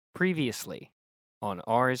Previously on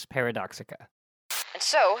Ars Paradoxica. And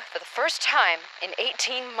so, for the first time in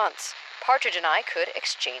 18 months, Partridge and I could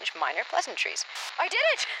exchange minor pleasantries. I did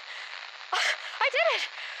it! I did it!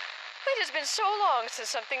 It has been so long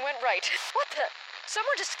since something went right. What the?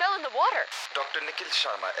 Someone just fell in the water. Dr. Nikhil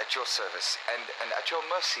Sharma at your service, and at your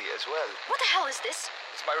mercy as well. What the hell is this?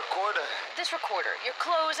 It's my recorder. This recorder, your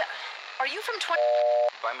clothes. Are you from 20...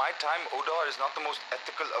 By my time, ODAR is not the most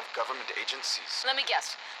ethical of government agencies. Let me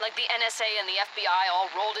guess. Like the NSA and the FBI all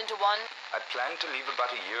rolled into one? I planned to leave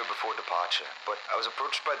about a year before departure, but I was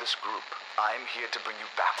approached by this group. I'm here to bring you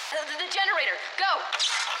back. The generator, go!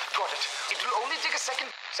 Got it. It will only take a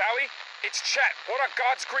second. Sally, it's Chet. What on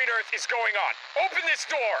God's green earth is going on? Open this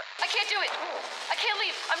door! I can't do it. I can't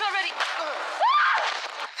leave. I'm not ready.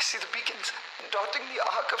 I see the beacons dotting the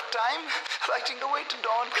arc of time, lighting the way to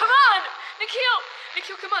dawn. Come on! Nikhil!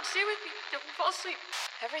 Nikhil, come on, stay with me. Don't fall asleep.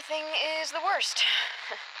 Everything is the worst.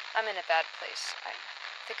 I'm in a bad place. I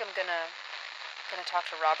think I'm gonna talk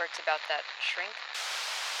to Roberts about that shrink.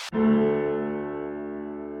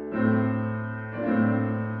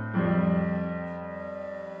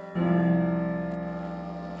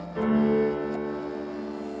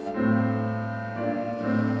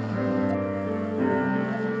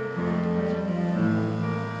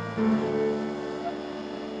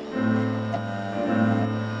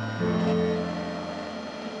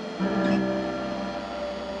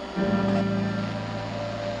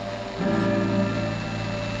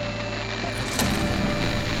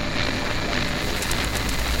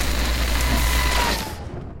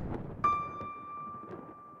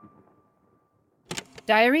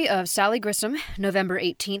 Diary of Sally Grissom, November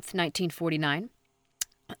 18th, 1949.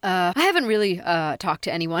 I haven't really talked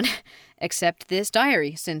to anyone except this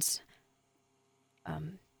diary since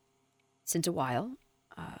a while.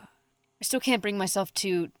 I still can't bring myself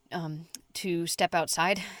to step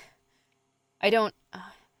outside. I don't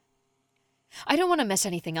want to mess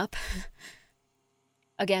anything up.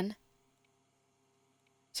 Again.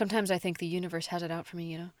 Sometimes I think the universe has it out for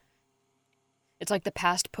me, you know? It's like the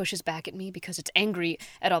past pushes back at me because it's angry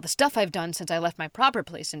at all the stuff I've done since I left my proper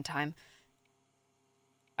place in time.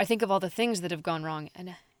 I think of all the things that have gone wrong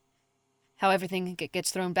and how everything gets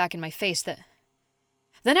thrown back in my face. Then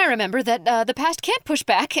I remember that the past can't push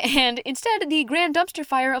back, and instead the grand dumpster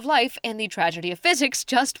fire of life and the tragedy of physics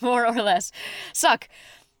just more or less suck.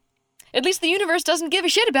 At least the universe doesn't give a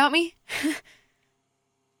shit about me.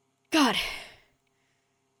 God.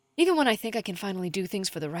 Even when I think I can finally do things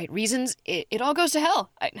for the right reasons, it all goes to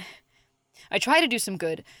hell. I try to do some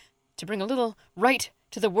good, to bring a little right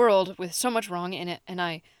to the world with so much wrong in it,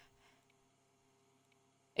 and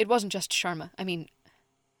it wasn't just Sharma. I mean,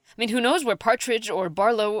 who knows where Partridge or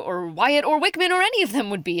Barlow or Wyatt or Wickman or any of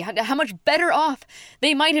them would be, how much better off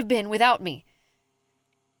they might have been without me.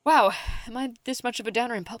 Wow, am I this much of a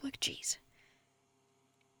downer in public? Jeez.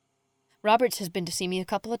 Roberts has been to see me a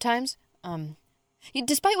couple of times,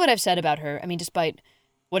 despite what I've said about her, despite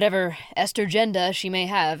whatever estergenda she may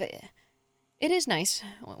have, it is nice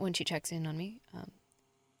when she checks in on me.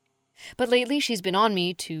 But lately she's been on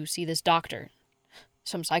me to see this doctor,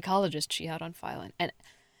 some psychologist she had on file,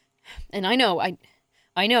 and I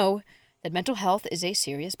know that mental health is a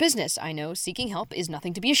serious business. I know seeking help is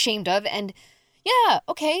nothing to be ashamed of, and yeah,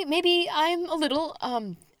 okay, maybe I'm a little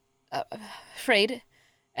afraid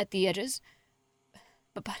at the edges,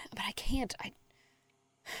 but I can't.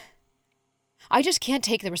 I just can't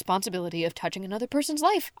take the responsibility of touching another person's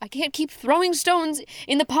life. I can't keep throwing stones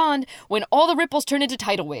in the pond when all the ripples turn into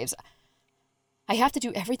tidal waves. I have to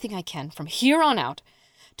do everything I can from here on out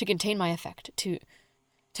to contain my effect, to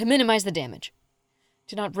minimize the damage,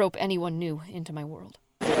 to not rope anyone new into my world.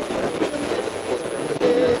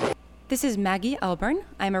 This is Maggie Elburn.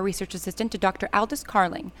 I'm a research assistant to Dr. Aldous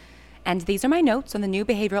Carling, and these are my notes on the new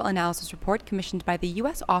behavioral analysis report commissioned by the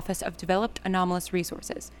U.S. Office of Developed Anomalous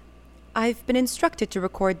Resources. I've been instructed to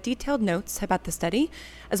record detailed notes about the study,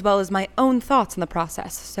 as well as my own thoughts on the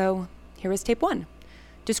process, so here is tape 1,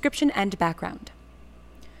 description and background.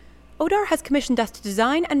 ODAR has commissioned us to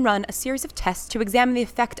design and run a series of tests to examine the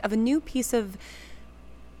effect of a new piece of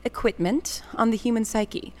equipment on the human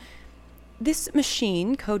psyche. This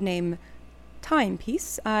machine, codename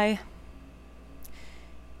Timepiece,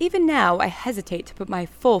 Even now, I hesitate to put my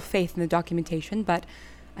full faith in the documentation, but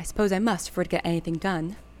I suppose I must for it to get anything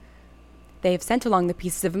done. They have sent along the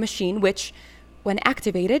pieces of a machine which, when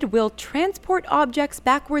activated, will transport objects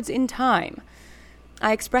backwards in time.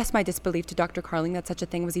 I expressed my disbelief to Dr. Carling that such a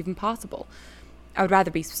thing was even possible. I would rather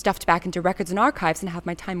be stuffed back into records and archives than have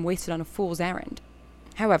my time wasted on a fool's errand.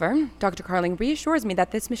 However, Dr. Carling reassures me that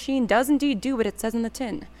this machine does indeed do what it says in the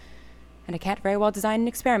tin. and I can't very well design an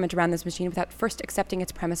experiment around this machine without first accepting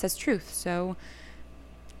its premise as truth, so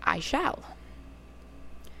I shall.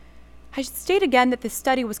 I should state again that this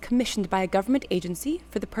study was commissioned by a government agency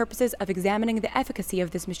for the purposes of examining the efficacy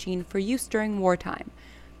of this machine for use during wartime.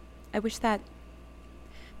 I wish that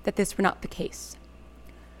this were not the case.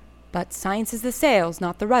 But science is the sails,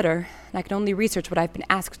 not the rudder, and I can only research what I've been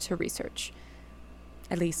asked to research.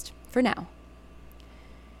 At least, for now.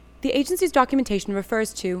 The agency's documentation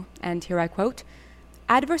refers to, and here I quote,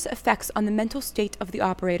 adverse effects on the mental state of the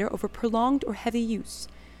operator over prolonged or heavy use.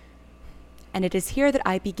 And it is here that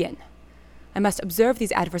I begin. I must observe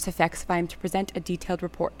these adverse effects if I am to present a detailed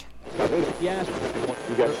report.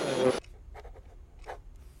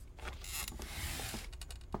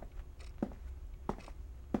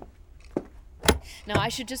 Now I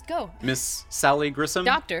should just go. Miss Sally Grissom?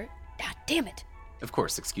 Doctor? Ah, damn it. Of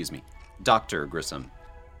course, excuse me. Dr. Grissom.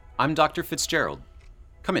 I'm Dr. Fitzgerald.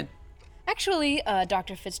 Come in. Actually,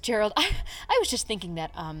 Dr. Fitzgerald, I was just thinking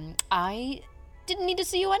that, I didn't need to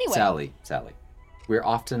see you anyway. Sally. We're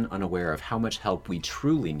often unaware of how much help we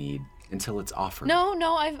truly need until it's offered.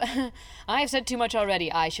 No, I've said too much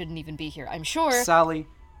already. I shouldn't even be here, I'm sure. Sally,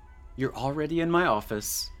 you're already in my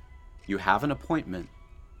office. You have an appointment.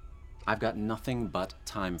 I've got nothing but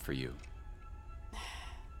time for you.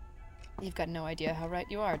 You've got no idea how right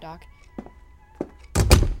you are, Doc.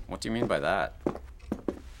 What do you mean by that?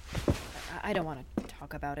 I don't want to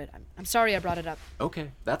talk about it. I'm sorry I brought it up.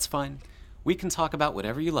 Okay, that's fine. We can talk about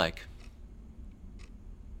whatever you like.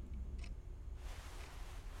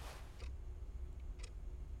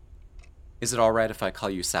 Is it all right if I call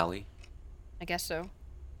you Sally? I guess so.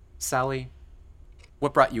 Sally,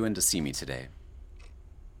 what brought you in to see me today?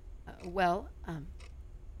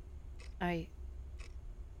 I...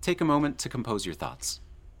 Take a moment to compose your thoughts.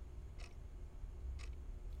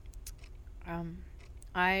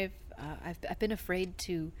 I've been afraid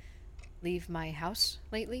to leave my house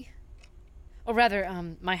lately. Or rather,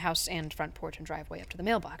 my house and front porch and driveway up to the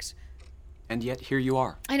mailbox. And yet here you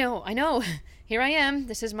are. I know. Here I am.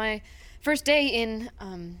 This is my first day in,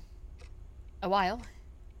 a while.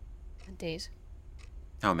 Days.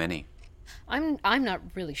 How many? I'm not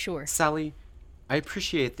really sure. Sally, I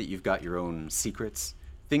appreciate that you've got your own secrets,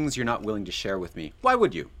 things you're not willing to share with me. Why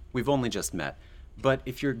would you? We've only just met. But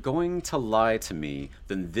if you're going to lie to me,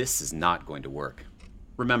 then this is not going to work.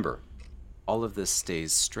 Remember, all of this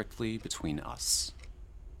stays strictly between us.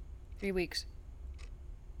 3 weeks.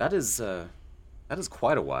 That is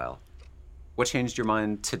quite a while. What changed your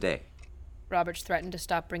mind today? Roberts threatened to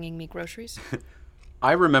stop bringing me groceries.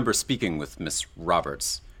 I remember speaking with Miss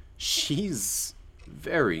Roberts. She's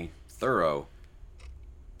very thorough.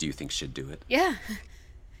 Do you think she'd do it? Yeah,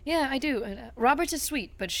 I do. Roberts is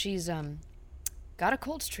sweet, but she's, got a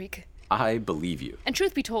cold streak. I believe you. And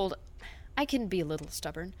truth be told, I can be a little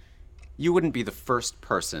stubborn. You wouldn't be the first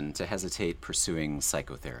person to hesitate pursuing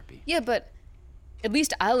psychotherapy. Yeah, but at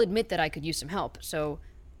least I'll admit that I could use some help, so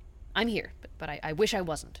I'm here, but I wish I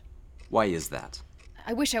wasn't. Why is that?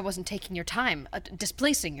 I wish I wasn't taking your time,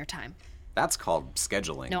 displacing your time. That's called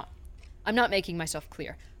scheduling. No, I'm not making myself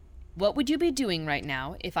clear. What would you be doing right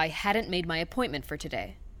now if I hadn't made my appointment for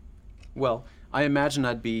today? Well, I imagine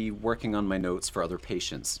I'd be working on my notes for other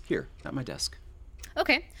patients, here, at my desk.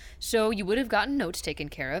 Okay, so you would have gotten notes taken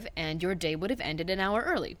care of, and your day would have ended an hour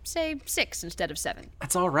early, say 6 instead of 7.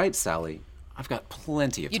 That's all right, Sally. I've got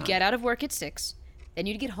plenty of time. You'd get out of work at 6, then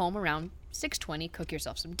you'd get home around 6:20, cook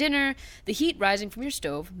yourself some dinner. The heat rising from your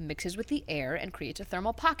stove mixes with the air and creates a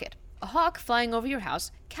thermal pocket. A hawk flying over your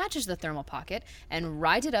house catches the thermal pocket and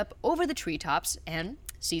rides it up over the treetops and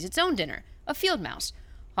sees its own dinner, a field mouse.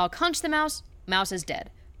 Hawk hunts the mouse, mouse is dead.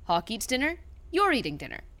 Hawk eats dinner, you're eating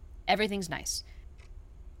dinner. Everything's nice.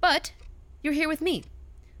 But you're here with me.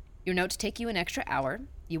 Your notes take you an extra hour.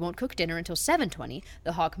 You won't cook dinner until 7:20.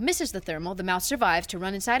 The hawk misses the thermal. The mouse survives to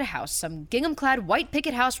run inside a house. Some gingham-clad white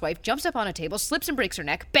picket housewife jumps up on a table, slips and breaks her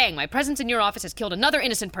neck. Bang! My presence in your office has killed another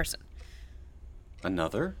innocent person.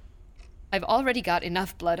 Another? I've already got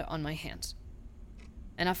enough blood on my hands.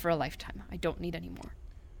 Enough for a lifetime. I don't need any more.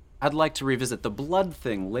 I'd like to revisit the blood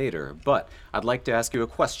thing later, but I'd like to ask you a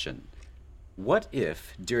question. What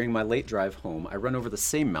if, during my late drive home, I run over the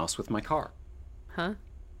same mouse with my car? Huh?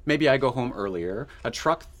 Maybe I go home earlier, a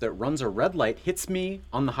truck that runs a red light hits me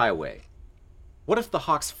on the highway. What if the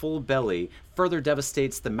hawk's full belly further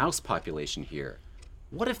devastates the mouse population here?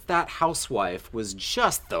 What if that housewife was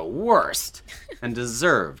just the worst and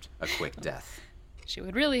deserved a quick death? She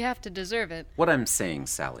would really have to deserve it. What I'm saying,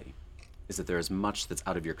 Sally, is that there is much that's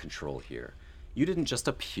out of your control here. You didn't just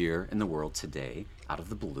appear in the world today, out of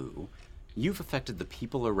the blue. You've affected the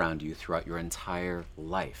people around you throughout your entire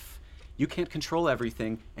life. You can't control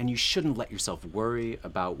everything, and you shouldn't let yourself worry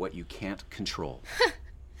about what you can't control.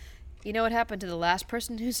 You know what happened to the last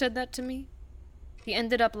person who said that to me? He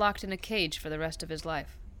ended up locked in a cage for the rest of his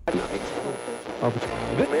life.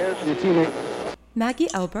 Maggie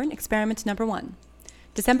Elburn, experiment number 1.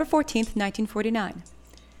 December 14th, 1949.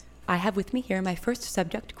 I have with me here my first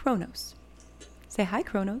subject, Kronos. Say hi,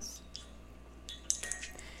 Kronos.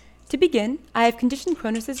 To begin, I have conditioned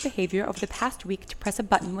Kronos' behavior over the past week to press a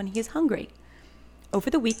button when he is hungry. Over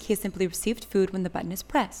the week, he has simply received food when the button is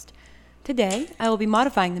pressed. Today, I will be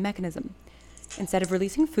modifying the mechanism. Instead of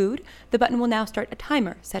releasing food, the button will now start a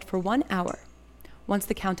timer set for 1 hour. Once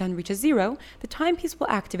the countdown reaches 0, the timepiece will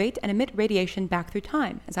activate and emit radiation back through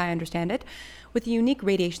time, as I understand it, with a unique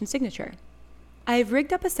radiation signature. I have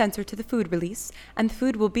rigged up a sensor to the food release, and the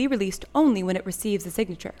food will be released only when it receives the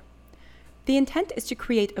signature. The intent is to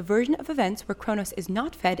create a version of events where Kronos is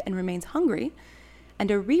not fed and remains hungry, and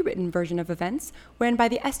a rewritten version of events wherein, by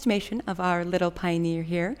the estimation of our little pioneer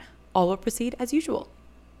here, all will proceed as usual.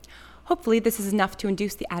 Hopefully this is enough to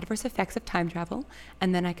induce the adverse effects of time travel,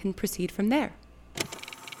 and then I can proceed from there.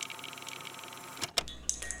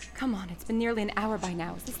 Come on, it's been nearly an hour by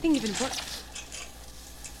now. Is this thing even work?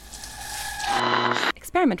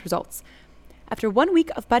 Experiment results. After 1 week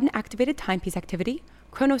of button-activated timepiece activity,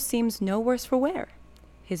 Kronos seems no worse for wear.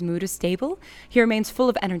 His mood is stable, he remains full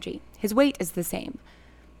of energy, his weight is the same.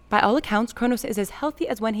 By all accounts, Kronos is as healthy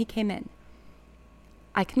as when he came in.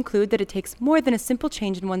 I conclude that it takes more than a simple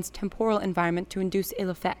change in one's temporal environment to induce ill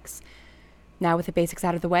effects. Now with the basics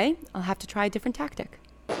out of the way, I'll have to try a different tactic.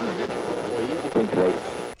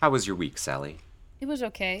 How was your week, Sally? It was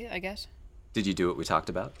okay, I guess. Did you do what we talked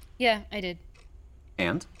about? Yeah, I did.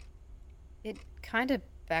 And? It kind of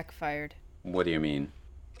backfired. What do you mean?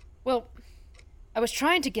 Well, I was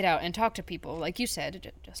trying to get out and talk to people, like you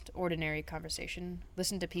said, just ordinary conversation.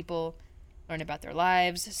 Listen to people, learn about their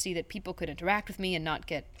lives, see that people could interact with me and not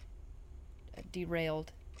get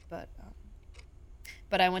derailed. But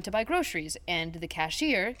I went to buy groceries, and the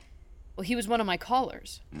cashier, well, he was one of my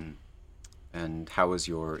callers. And how was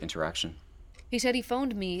your interaction? He said he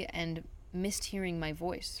phoned me and missed hearing my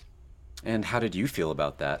voice. And how did you feel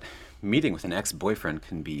about that? Meeting with an ex-boyfriend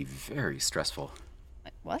can be very stressful.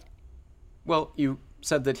 What? Well, you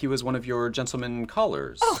said that he was one of your gentleman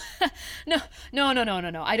callers. Oh, no.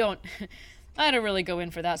 I don't really go in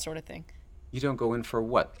for that sort of thing. You don't go in for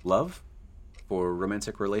what? Love? For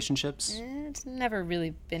romantic relationships? It's never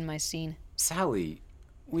really been my scene. Sally,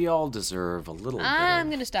 we all deserve a little bit I'm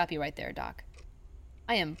of... going to stop you right there, Doc.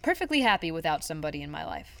 I am perfectly happy without somebody in my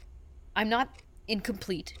life. I'm not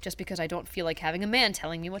incomplete just because I don't feel like having a man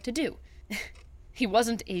telling me what to do. He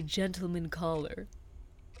wasn't a gentleman caller.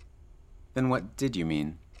 Then what did you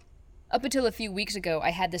mean? Up until a few weeks ago,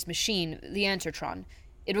 I had this machine, the Answertron.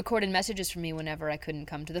 It recorded messages for me whenever I couldn't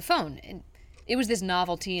come to the phone. And it was this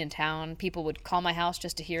novelty in town. People would call my house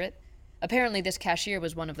just to hear it. Apparently, this cashier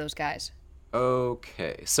was one of those guys.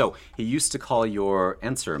 Okay, so he used to call your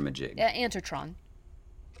answer-majig. Answertron.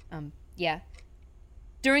 Yeah.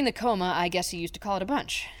 During the coma, I guess he used to call it a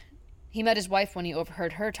bunch. He met his wife when he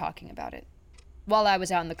overheard her talking about it. While I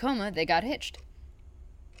was out in the coma, they got hitched.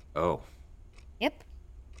 Oh. Yep.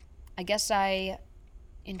 I guess I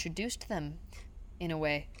introduced them, in a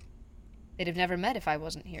way. They'd have never met if I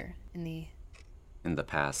wasn't here, in the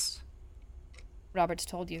past. Roberts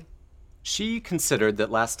told you. She considered that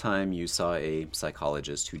last time you saw a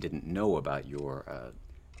psychologist who didn't know about your,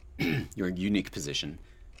 your unique position,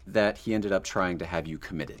 that he ended up trying to have you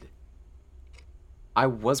committed. I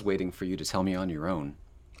was waiting for you to tell me on your own.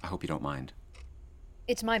 I hope you don't mind.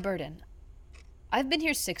 It's my burden. I've been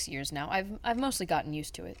here 6 years now. I've mostly gotten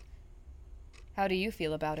used to it. How do you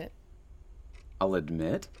feel about it? I'll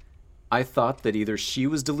admit, I thought that either she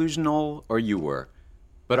was delusional or you were.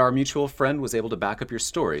 But our mutual friend was able to back up your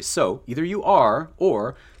story. So, either you are,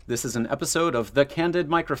 or this is an episode of The Candid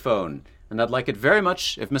Microphone. And I'd like it very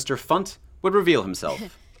much if Mr. Funt would reveal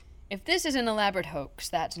himself. If this is an elaborate hoax,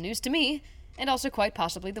 that's news to me, and also quite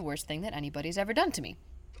possibly the worst thing that anybody's ever done to me.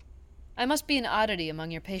 I must be an oddity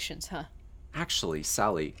among your patients, huh? Actually,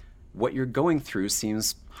 Sally, what you're going through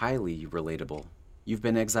seems highly relatable. You've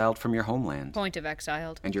been exiled from your homeland. Point of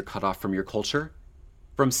exiled. And you're cut off from your culture,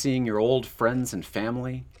 from seeing your old friends and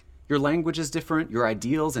family. Your language is different, your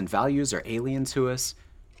ideals and values are alien to us.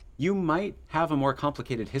 You might have a more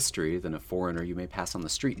complicated history than a foreigner you may pass on the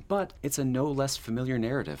street, but it's a no less familiar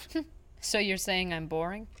narrative. So you're saying I'm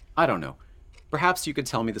boring? I don't know. Perhaps you could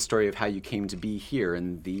tell me the story of how you came to be here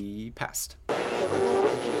in the past.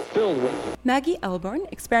 Maggie Elburn,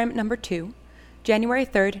 experiment number 2, January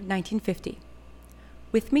 3rd, 1950.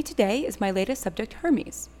 With me today is my latest subject,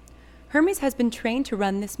 Hermes. Hermes has been trained to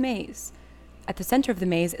run this maze. At the center of the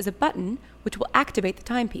maze is a button which will activate the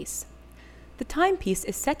timepiece. The timepiece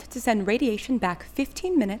is set to send radiation back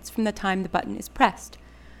 15 minutes from the time the button is pressed.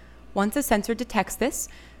 Once a sensor detects this,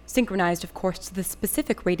 synchronized of course to the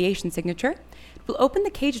specific radiation signature, it will open the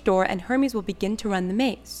cage door and Hermes will begin to run the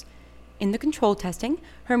maze. In the control testing,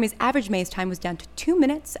 Hermes' average maze time was down to 2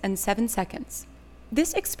 minutes and 7 seconds.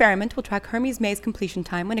 This experiment will track Hermes' maze completion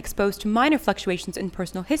time when exposed to minor fluctuations in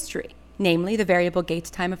personal history, namely the variable gate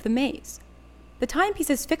time of the maze. The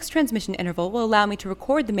timepiece's fixed transmission interval will allow me to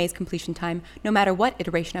record the maze completion time no matter what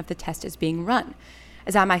iteration of the test is being run,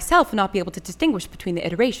 as I myself will not be able to distinguish between the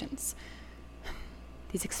iterations.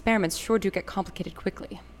 These experiments sure do get complicated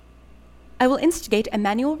quickly. I will instigate a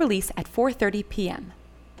manual release at 4:30 p.m.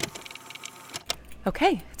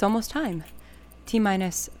 Okay, it's almost time.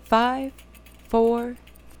 T-minus 5, 4,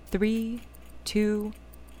 3, 2,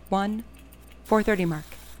 1, 4:30 mark.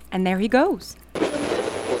 And there he goes.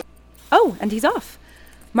 Oh, and he's off.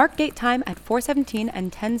 Mark gate time at 4:17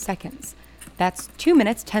 and 10 seconds. That's 2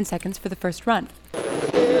 minutes, 10 seconds for the first run.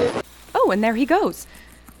 Oh, and there he goes.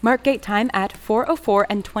 Mark gate time at 4:04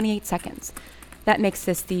 and 28 seconds. That makes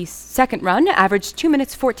this the second run, average 2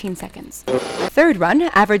 minutes, 14 seconds. Third run,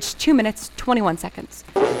 average 2 minutes, 21 seconds.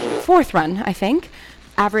 Fourth run, I think,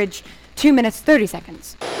 average 2 minutes, 30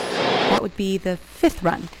 seconds. That would be the fifth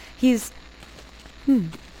run. He's...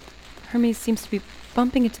 Hermes seems to be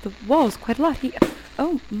bumping into the walls quite a lot.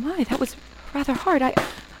 Oh my, that was rather hard.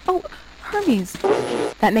 Oh, Hermes.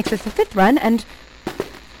 That makes this the fifth run, and...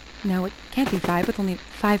 No, it can't be 5 with only a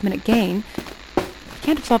 5-minute gain. I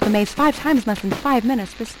can't have solved the maze 5 times in less than 5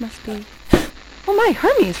 minutes. This must be... Oh my,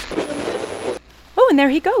 Hermes! Oh, and there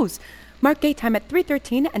he goes. Mark gate time at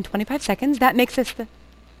 3:13 and 25 seconds. That makes this the...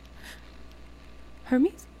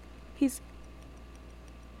 Hermes? He's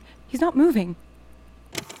not moving.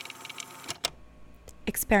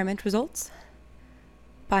 Experiment results.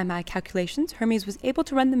 By my calculations, Hermes was able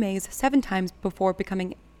to run the maze 7 times before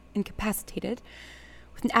becoming incapacitated,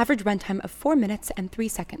 with an average runtime of 4 minutes and 3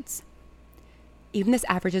 seconds. Even this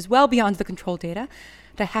average is well beyond the control data,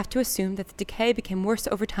 but I have to assume that the decay became worse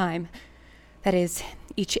over time. That is,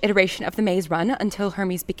 each iteration of the maze run until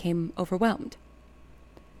Hermes became overwhelmed.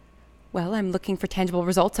 Well, I'm looking for tangible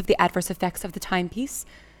results of the adverse effects of the timepiece.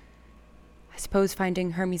 I suppose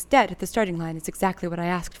finding Hermes dead at the starting line is exactly what I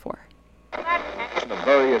asked for.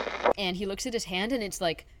 And he looks at his hand and it's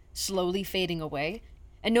like slowly fading away.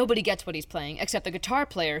 And nobody gets what he's playing except the guitar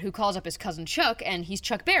player who calls up his cousin Chuck, and he's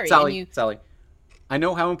Chuck Berry. Sally, I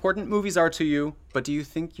know how important movies are to you, but do you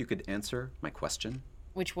think you could answer my question?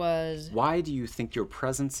 Which was... Why do you think your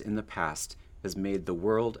presence in the past has made the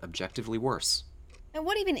world objectively worse? And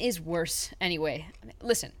what even is worse, anyway?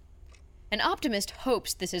 Listen, an optimist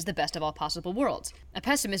hopes this is the best of all possible worlds. A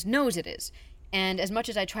pessimist knows it is. And as much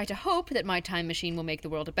as I try to hope that my time machine will make the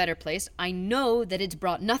world a better place, I know that it's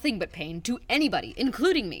brought nothing but pain to anybody,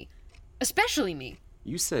 including me. Especially me.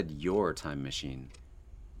 You said your time machine.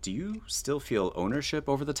 Do you still feel ownership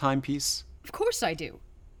over the timepiece? Of course I do.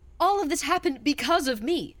 All of this happened because of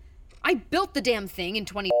me. I built the damn thing in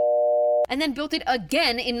 20... and then built it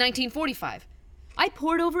again in 1945. I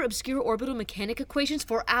pored over obscure orbital mechanic equations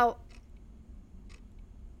for Oh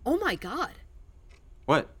my god.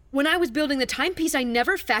 What? When I was building the timepiece, I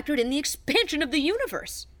never factored in the expansion of the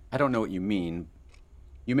universe. I don't know what you mean.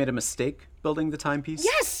 You made a mistake building the timepiece?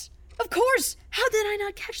 Yes! Of course! How did I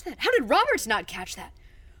not catch that? How did Roberts not catch that?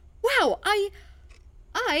 Wow,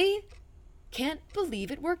 I can't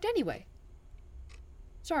believe it worked anyway.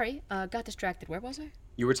 Sorry, got distracted. Where was I?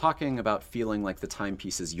 You were talking about feeling like the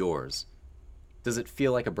timepiece is yours. Does it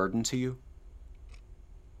feel like a burden to you?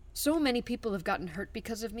 So many people have gotten hurt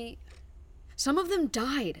because of me. Some of them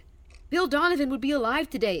died. Bill Donovan would be alive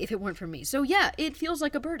today if it weren't for me. So yeah, it feels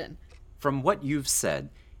like a burden. From what you've said,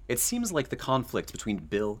 it seems like the conflict between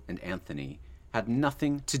Bill and Anthony had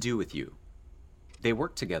nothing to do with you. They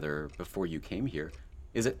worked together before you came here.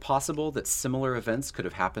 Is it possible that similar events could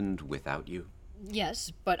have happened without you?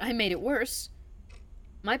 Yes, but I made it worse.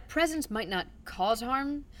 My presence might not cause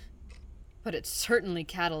harm, but it certainly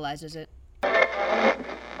catalyzes it.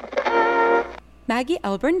 Maggie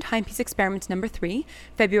Elburn, Timepiece Experiment Number 3,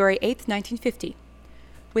 February 8th, 1950.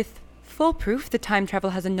 With full proof that time travel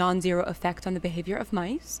has a non-zero effect on the behavior of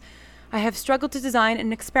mice, I have struggled to design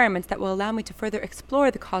an experiment that will allow me to further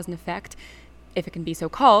explore the cause and effect, if it can be so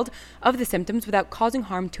called, of the symptoms without causing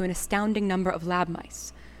harm to an astounding number of lab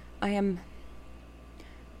mice. I am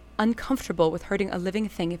uncomfortable with hurting a living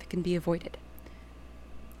thing if it can be avoided.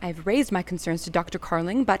 I have raised my concerns to Dr.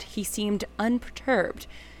 Carling, but he seemed unperturbed.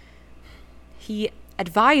 He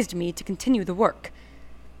advised me to continue the work.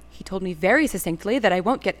 He told me very succinctly that I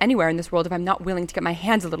won't get anywhere in this world if I'm not willing to get my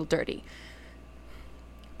hands a little dirty.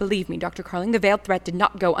 Believe me, Dr. Carling, the veiled threat did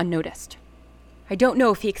not go unnoticed. I don't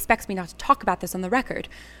know if he expects me not to talk about this on the record,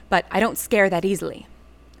 but I don't scare that easily.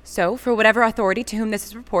 So, for whatever authority to whom this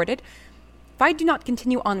is reported, if I do not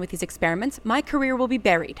continue on with these experiments, my career will be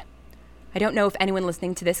buried. I don't know if anyone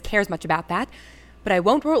listening to this cares much about that, but I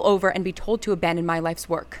won't roll over and be told to abandon my life's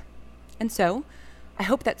work. And so, I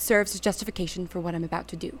hope that serves as justification for what I'm about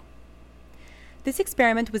to do. This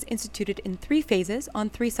experiment was instituted in 3 phases on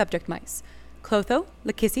 3 subject mice, Clotho,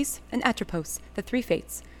 Lachesis, and Atropos, the 3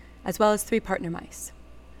 fates, as well as 3 partner mice.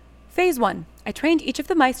 Phase 1, I trained each of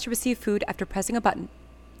the mice to receive food after pressing a button.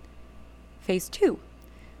 Phase 2,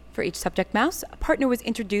 for each subject mouse, a partner was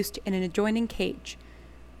introduced in an adjoining cage.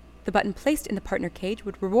 The button placed in the partner cage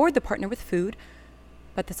would reward the partner with food,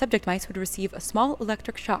 but the subject mice would receive a small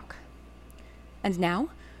electric shock. And now,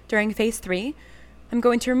 during Phase 3, I'm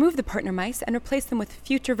going to remove the partner mice and replace them with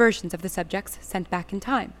future versions of the subjects sent back in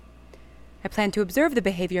time. I plan to observe the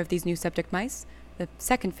behavior of these new subject mice, the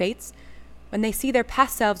second fates, when they see their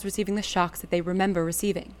past selves receiving the shocks that they remember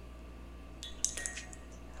receiving.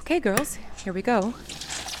 Okay, girls, here we go.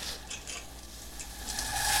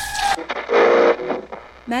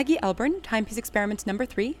 Maggie Elburn, Timepiece Experiment number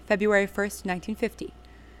 3, February 1st, 1950.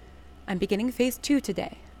 I'm beginning Phase 2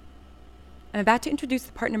 today. I'm about to introduce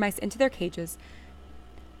the partner mice into their cages.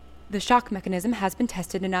 The shock mechanism has been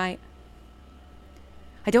tested and I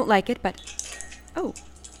don't like it, but... Oh,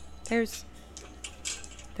 there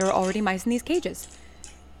are already mice in these cages.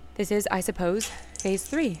 This is, I suppose, Phase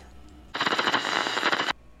 3.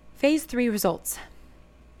 Phase 3 results.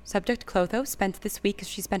 Subject Clotho spent this week as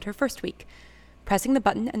she spent her first week, pressing the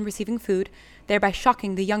button and receiving food, thereby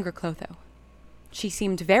shocking the younger Clotho. She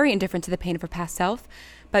seemed very indifferent to the pain of her past self,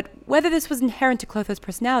 but whether this was inherent to Clotho's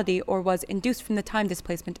personality or was induced from the time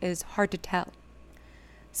displacement is hard to tell.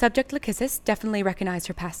 Subject Lachesis definitely recognized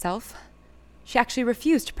her past self. She actually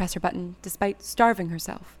refused to press her button, despite starving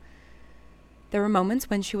herself. There were moments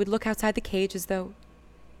when she would look outside the cage as though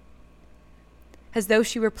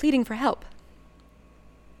she were pleading for help.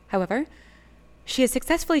 However, she has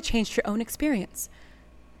successfully changed her own experience.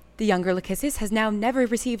 The younger Lachesis has now never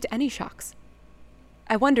received any shocks.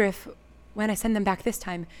 I wonder if, when I send them back this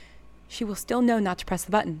time, she will still know not to press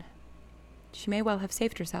the button. She may well have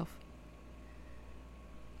saved herself.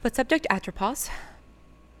 But Subject Atropos,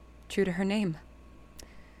 true to her name.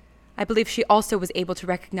 I believe she also was able to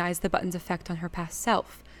recognize the button's effect on her past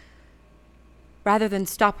self. Rather than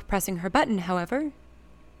stop pressing her button, however,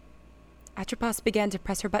 Atropos began to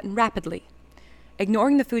press her button rapidly,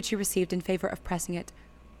 ignoring the food she received in favor of pressing it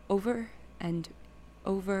over and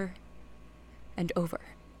over and over.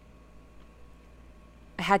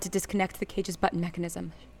 I had to disconnect the cage's button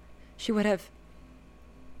mechanism. She would have...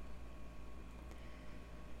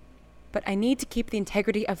 But I need to keep the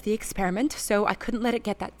integrity of the experiment, so I couldn't let it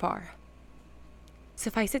get that far.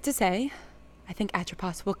 Suffice it to say, I think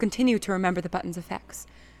Atropos will continue to remember the button's effects.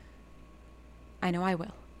 I know I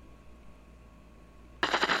will.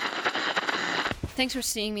 Thanks for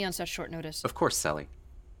seeing me on such short notice. Of course, Sally.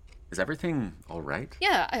 Is everything all right?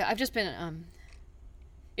 Yeah, I've just been,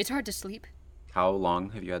 it's hard to sleep. How long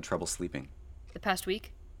have you had trouble sleeping? The past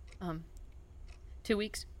week. 2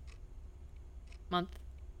 weeks. Month.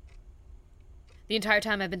 The entire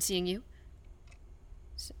time I've been seeing you.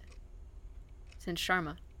 Since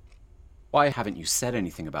Sharma. Why haven't you said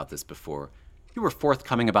anything about this before? You were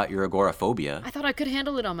forthcoming about your agoraphobia. I thought I could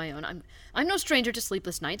handle it on my own. I'm no stranger to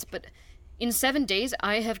sleepless nights, but in 7 days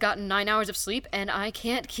I have gotten 9 hours of sleep, and I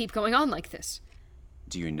can't keep going on like this.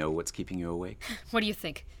 Do you know what's keeping you awake? What do you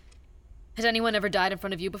think? Has anyone ever died in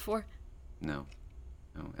front of you before? No,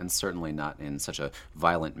 and certainly not in such a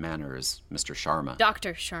violent manner as Mr. Sharma.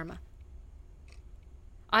 Dr. Sharma.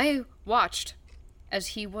 I watched as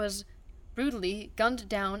he was brutally gunned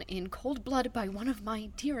down in cold blood by one of my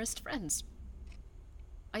dearest friends.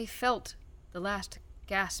 I felt the last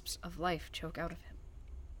gasps of life choke out of him.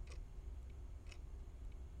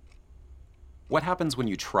 What happens when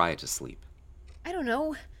you try to sleep? I don't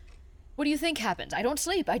know. What do you think happens? I don't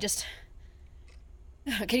sleep. I just...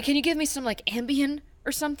 Can you give me some, Ambien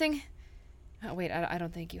or something? Oh, wait, I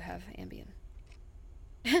don't think you have Ambien.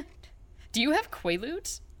 Do you have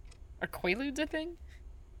Quaaludes? Are Quaaludes a thing?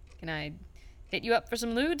 Can I hit you up for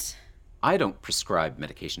some ludes? I don't prescribe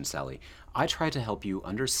medication, Sally. I try to help you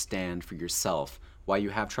understand for yourself why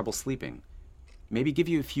you have trouble sleeping. Maybe give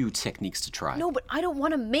you a few techniques to try. No, but I don't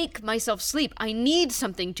want to make myself sleep. I need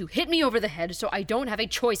something to hit me over the head so I don't have a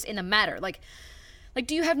choice in the matter. Like,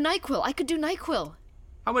 do you have NyQuil? I could do NyQuil.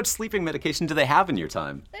 How much sleeping medication do they have in your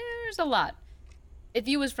time? There's a lot. If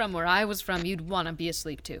you was from where I was from, you'd want to be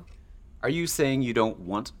asleep too. Are you saying you don't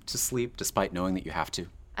want to sleep despite knowing that you have to?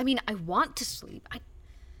 I mean, I want to sleep.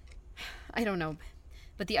 I don't know.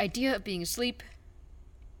 But the idea of being asleep...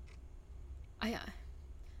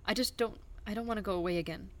 I just don't... I don't want to go away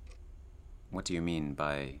again. What do you mean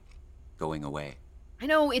by going away? I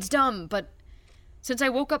know, it's dumb, but since I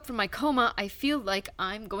woke up from my coma, I feel like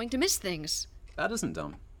I'm going to miss things. That isn't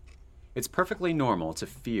dumb. It's perfectly normal to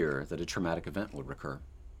fear that a traumatic event would recur.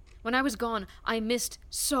 When I was gone, I missed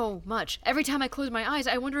so much. Every time I close my eyes,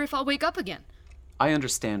 I wonder if I'll wake up again. I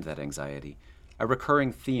understand that anxiety. A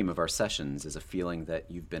recurring theme of our sessions is a feeling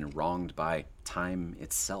that you've been wronged by time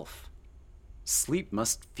itself. Sleep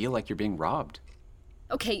must feel like you're being robbed.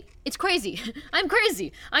 Okay, it's crazy. I'm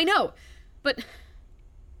crazy. I know. But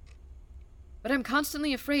I'm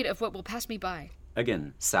constantly afraid of what will pass me by.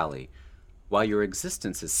 Again, Sally, while your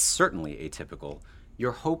existence is certainly atypical,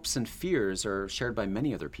 your hopes and fears are shared by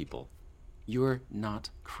many other people. You're not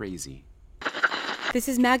crazy. This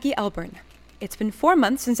is Maggie Elburn. It's been 4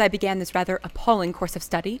 months since I began this rather appalling course of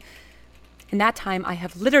study. In that time, I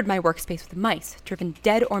have littered my workspace with mice, driven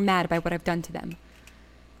dead or mad by what I've done to them.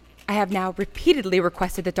 I have now repeatedly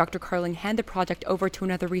requested that Dr. Carling hand the project over to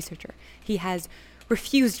another researcher. He has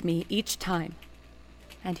refused me each time.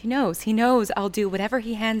 And he knows I'll do whatever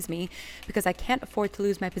he hands me because I can't afford to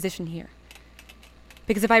lose my position here.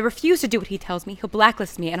 Because if I refuse to do what he tells me, he'll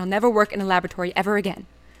blacklist me and I'll never work in a laboratory ever again.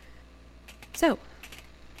 So,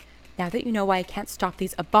 now that you know why I can't stop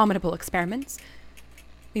these abominable experiments,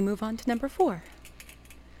 we move on to number 4.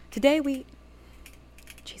 Today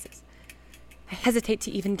Jesus. I hesitate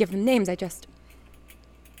to even give them names,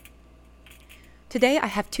 Today I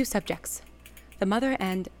have 2 subjects, the mother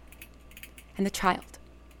and the child.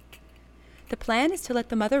 The plan is to let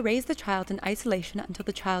the mother raise the child in isolation until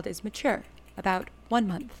the child is mature, about 1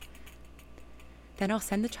 month. Then I'll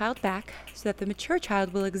send the child back so that the mature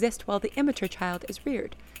child will exist while the immature child is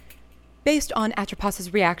reared. Based on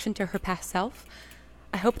Atropos' reaction to her past self,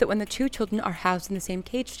 I hope that when the 2 children are housed in the same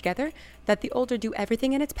cage together, that the older do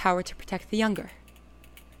everything in its power to protect the younger.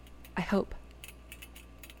 I hope.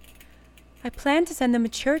 I plan to send the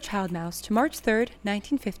mature child mouse to March 3rd,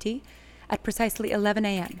 1950, at precisely 11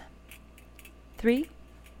 a.m. 3,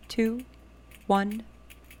 2, 1,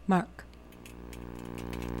 mark.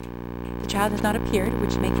 The child has not appeared,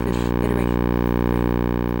 which makes this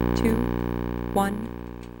iteration 3, 2,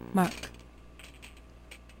 1, mark.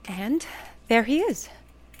 And there he is.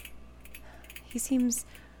 He seems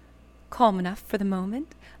calm enough for the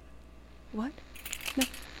moment. What?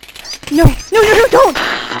 No, don't!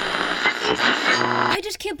 I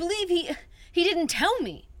just can't believe he didn't tell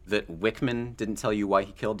me. That Wickman didn't tell you why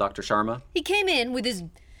he killed Dr. Sharma? He came in with his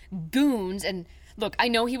goons and... Look, I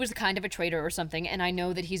know he was kind of a traitor or something, and I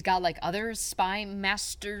know that he's got, other spy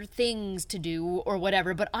master things to do or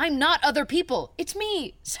whatever, but I'm not other people. It's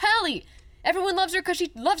me, Sally. Everyone loves her because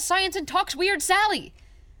she loves science and talks weird Sally.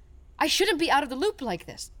 I shouldn't be out of the loop like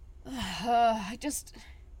this. I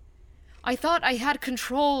thought I had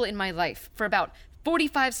control in my life. For about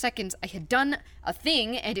 45 seconds, I had done a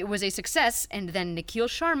thing, and it was a success, and then Nikhil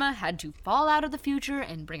Sharma had to fall out of the future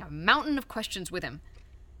and bring a mountain of questions with him.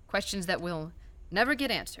 Questions that will never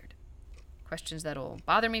get answered. Questions that'll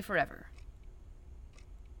bother me forever.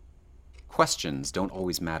 Questions don't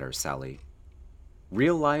always matter, Sally.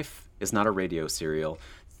 Real life is not a radio serial.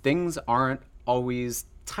 Things aren't always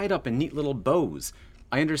tied up in neat little bows.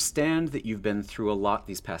 I understand that you've been through a lot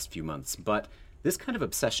these past few months, but this kind of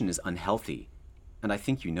obsession is unhealthy, and I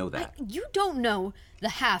think you know that. You don't know the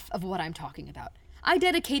half of what I'm talking about. I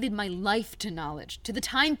dedicated my life to knowledge, to the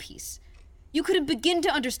timepiece. You couldn't begin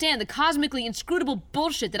to understand the cosmically inscrutable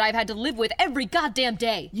bullshit that I've had to live with every goddamn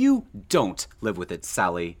day. You don't live with it,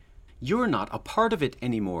 Sally. You're not a part of it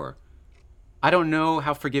anymore. I don't know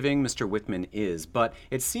how forgiving Mr. Wickman is, but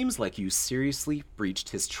it seems like you seriously breached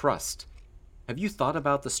his trust. Have you thought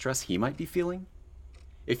about the stress he might be feeling?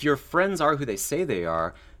 If your friends are who they say they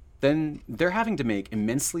are, then they're having to make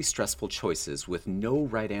immensely stressful choices with no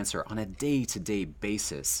right answer on a day-to-day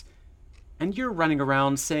basis. And you're running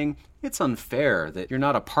around saying it's unfair that you're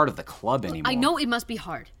not a part of the club anymore. I know it must be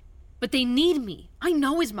hard, but they need me. I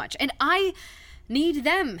know as much, and I need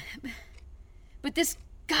them. But this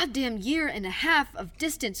goddamn 1.5 years of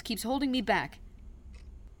distance keeps holding me back.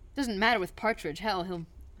 Doesn't matter with Partridge. Hell,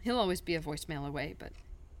 he'll always be a voicemail away, but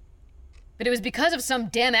it was because of some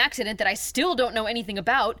damn accident that I still don't know anything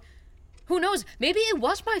about. Who knows? Maybe it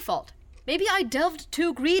was my fault. Maybe I delved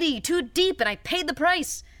too greedy, too deep, and I paid the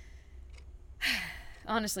price.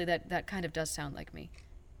 Honestly, that kind of does sound like me.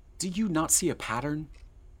 Do you not see a pattern?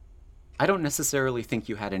 I don't necessarily think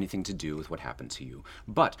you had anything to do with what happened to you,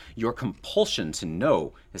 but your compulsion to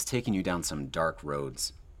know has taken you down some dark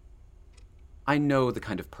roads. I know the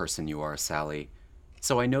kind of person you are, Sally,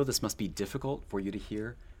 so I know this must be difficult for you to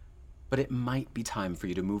hear, but it might be time for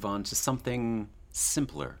you to move on to something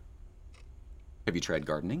simpler. Have you tried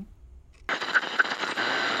gardening?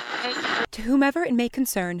 To whomever it may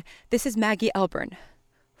concern, this is Maggie Elburn,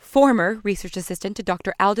 former research assistant to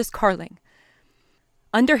Dr. Aldous Carling.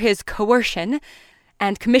 Under his coercion,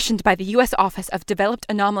 and commissioned by the U.S. Office of Developed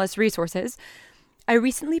Anomalous Resources, I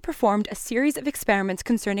recently performed a series of experiments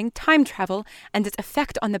concerning time travel and its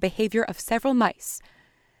effect on the behavior of several mice.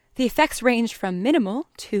 The effects ranged from minimal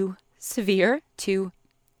to severe to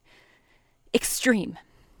extreme.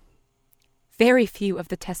 Very few of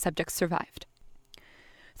the test subjects survived.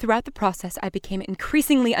 Throughout the process, I became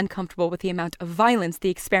increasingly uncomfortable with the amount of violence the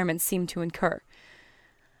experiments seemed to incur.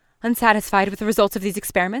 Unsatisfied with the results of these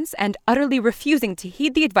experiments, and utterly refusing to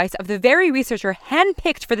heed the advice of the very researcher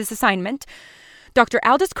handpicked for this assignment, Dr.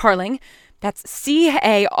 Aldous Carling, that's C-A-R-L-I-N-G,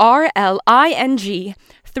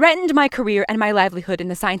 threatened my career and my livelihood in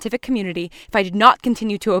the scientific community if I did not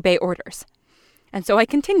continue to obey orders. And so I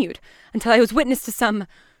continued, until I was witness to some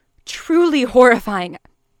truly horrifying...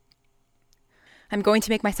 I'm going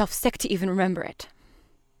to make myself sick to even remember it.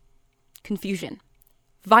 Confusion,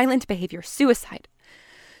 violent behavior, suicide.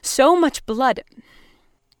 So much blood.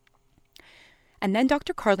 And then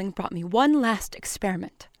Dr. Carling brought me one last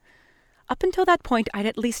experiment. Up until that point, I'd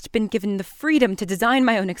at least been given the freedom to design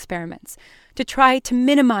my own experiments, to try to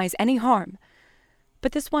minimize any harm.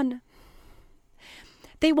 But this one...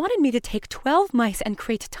 They wanted me to take 12 mice and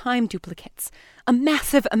create time duplicates, a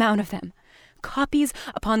massive amount of them. Copies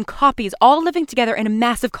upon copies, all living together in a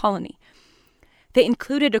massive colony. They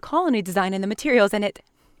included a colony design in the materials, and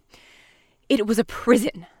it was a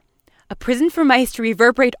prison. A prison for mice to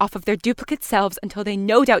reverberate off of their duplicate selves until they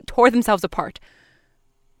no doubt tore themselves apart.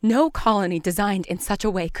 No colony designed in such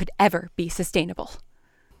a way could ever be sustainable.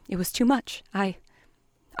 It was too much. I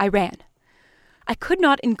ran. I could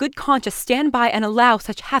not in good conscience stand by and allow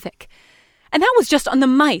such havoc. And that was just on the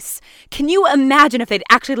mice. Can you imagine if they'd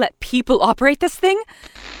actually let people operate this thing?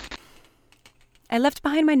 I left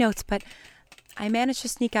behind my notes, but I managed to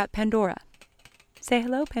sneak out Pandora. Say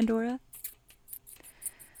hello, Pandora.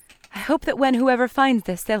 I hope that when whoever finds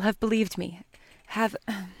this, they'll have believed me.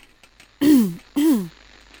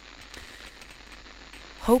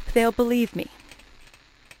 Hope they'll believe me.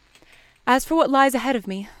 As for what lies ahead of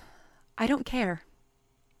me, I don't care.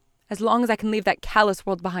 As long as I can leave that callous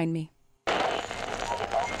world behind me. Have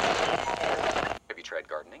you tried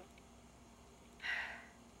gardening?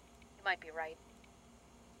 You might be right.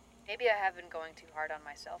 Maybe I have been going too hard on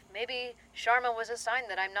myself. Maybe Sharma was a sign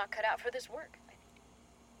that I'm not cut out for this work.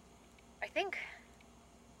 I think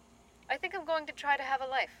I'm going to try to have a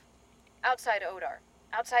life. Outside Odar.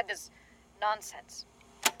 Outside this nonsense.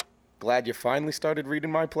 Glad you finally started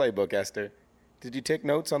reading my playbook, Esther. Did you take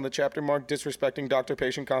notes on the chapter marked disrespecting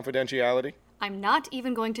doctor-patient confidentiality? I'm not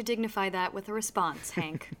even going to dignify that with a response,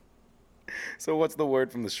 Hank. So what's the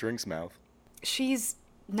word from the shrink's mouth? She's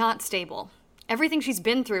not stable. Everything she's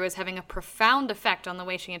been through is having a profound effect on the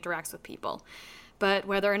way she interacts with people. But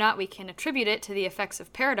whether or not we can attribute it to the effects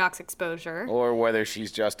of paradox exposure... Or whether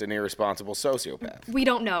she's just an irresponsible sociopath. We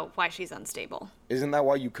don't know why she's unstable. Isn't that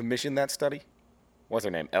why you commissioned that study? What's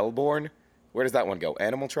her name, Elborn? Where does that one go,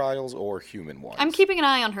 animal trials or human ones? I'm keeping an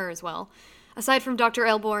eye on her as well. Aside from Dr.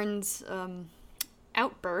 Elborn's,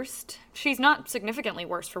 outburst, she's not significantly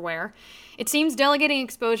worse for wear. It seems delegating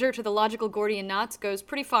exposure to the logical Gordian knots goes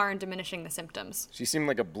pretty far in diminishing the symptoms. She seemed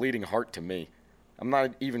like a bleeding heart to me. I'm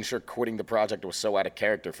not even sure quitting the project was so out of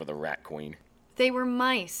character for the Rat Queen. They were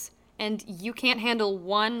mice, and you can't handle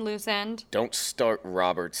one loose end? Don't start,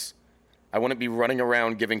 Roberts. I wouldn't be running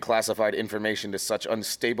around giving classified information to such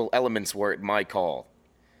unstable elements were it my call.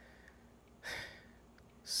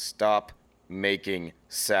 Stop making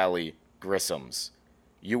Sally Grissom's.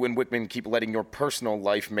 You and Whitman keep letting your personal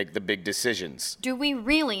life make the big decisions. Do we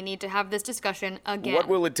really need to have this discussion again? What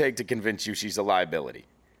will it take to convince you she's a liability?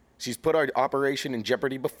 She's put our operation in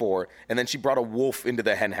jeopardy before, and then she brought a wolf into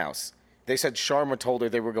the henhouse. They said Sharma told her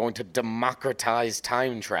they were going to democratize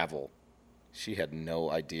time travel. She had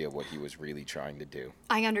no idea what he was really trying to do.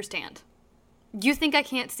 I understand. You think I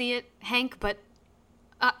can't see it, Hank, but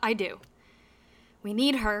I do. We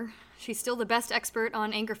need her. She's still the best expert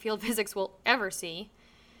on Anchor field physics we'll ever see.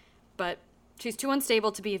 But she's too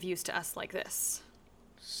unstable to be of use to us like this.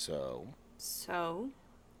 So,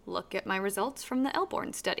 look at my results from the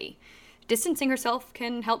Elborn study. Distancing herself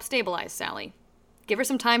can help stabilize Sally. Give her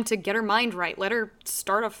some time to get her mind right. Let her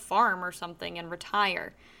start a farm or something and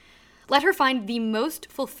retire. Let her find the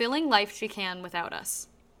most fulfilling life she can without us.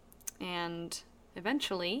 And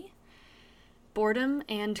eventually, boredom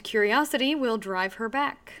and curiosity will drive her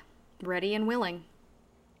back, ready and willing.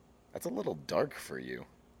 That's a little dark for you.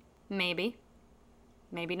 Maybe.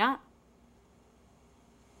 Maybe not.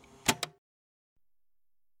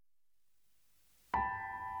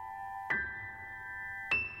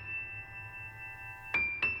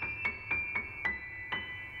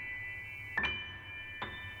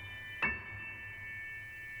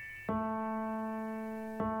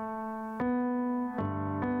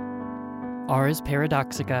 Ars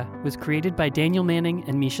Paradoxica was created by Daniel Manning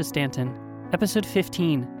and Misha Stanton. Episode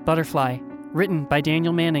 15, Butterfly, written by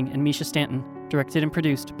Daniel Manning and Misha Stanton, directed and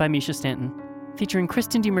produced by Misha Stanton. Featuring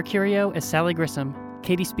Kristen DiMercurio as Sally Grissom,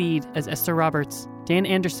 Katie Speed as Esther Roberts, Dan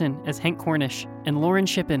Anderson as Hank Cornish, and Lauren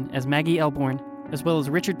Shippen as Maggie Elborn, as well as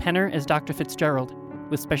Richard Penner as Dr. Fitzgerald,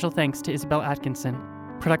 with special thanks to Isabel Atkinson.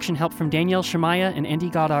 Production help from Danielle Shemaya and Andy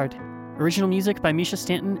Goddard. Original music by Misha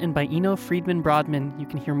Stanton and by Eno Friedman Broadman. You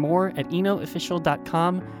can hear more at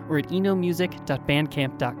enoofficial.com or at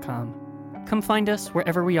enomusic.bandcamp.com. Come find us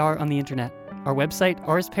wherever we are on the internet. Our website,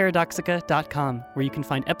 arsparadoxica.com, where you can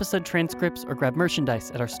find episode transcripts or grab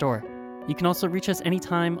merchandise at our store. You can also reach us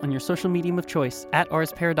anytime on your social medium of choice at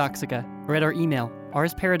Ars Paradoxica or at our email,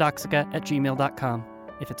 arsparadoxica@gmail.com.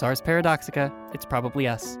 If it's Ars Paradoxica, it's probably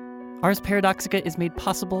us. Ars Paradoxica is made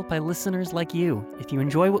possible by listeners like you. If you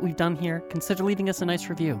enjoy what we've done here, consider leaving us a nice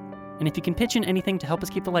review. And if you can pitch in anything to help us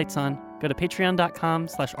keep the lights on, go to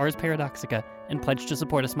patreon.com/Ars Paradoxica and pledge to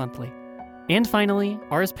support us monthly. And finally,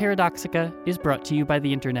 Ars Paradoxica is brought to you by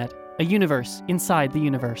the internet, a universe inside the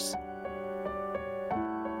universe.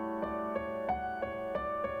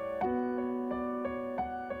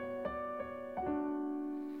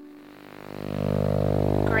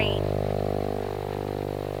 Green.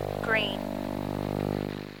 Green.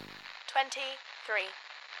 23.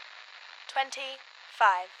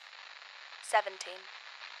 25. 17.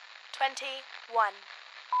 21.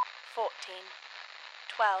 14.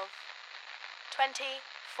 12.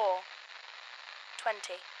 24.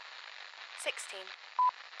 20. 16.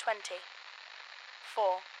 20.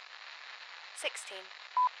 4. 16.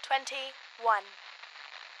 21.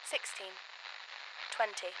 16.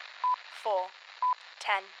 20. 4.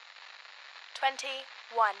 10.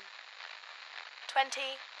 21.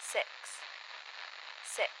 26.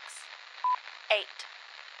 6. 8.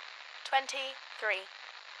 23.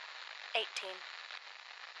 18.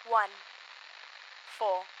 1.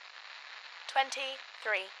 4.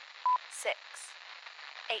 23. 6.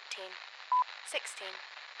 18. 16.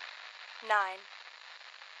 9.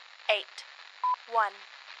 8. 1.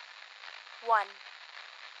 1.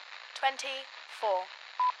 24.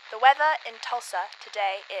 The weather in Tulsa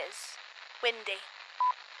today is windy.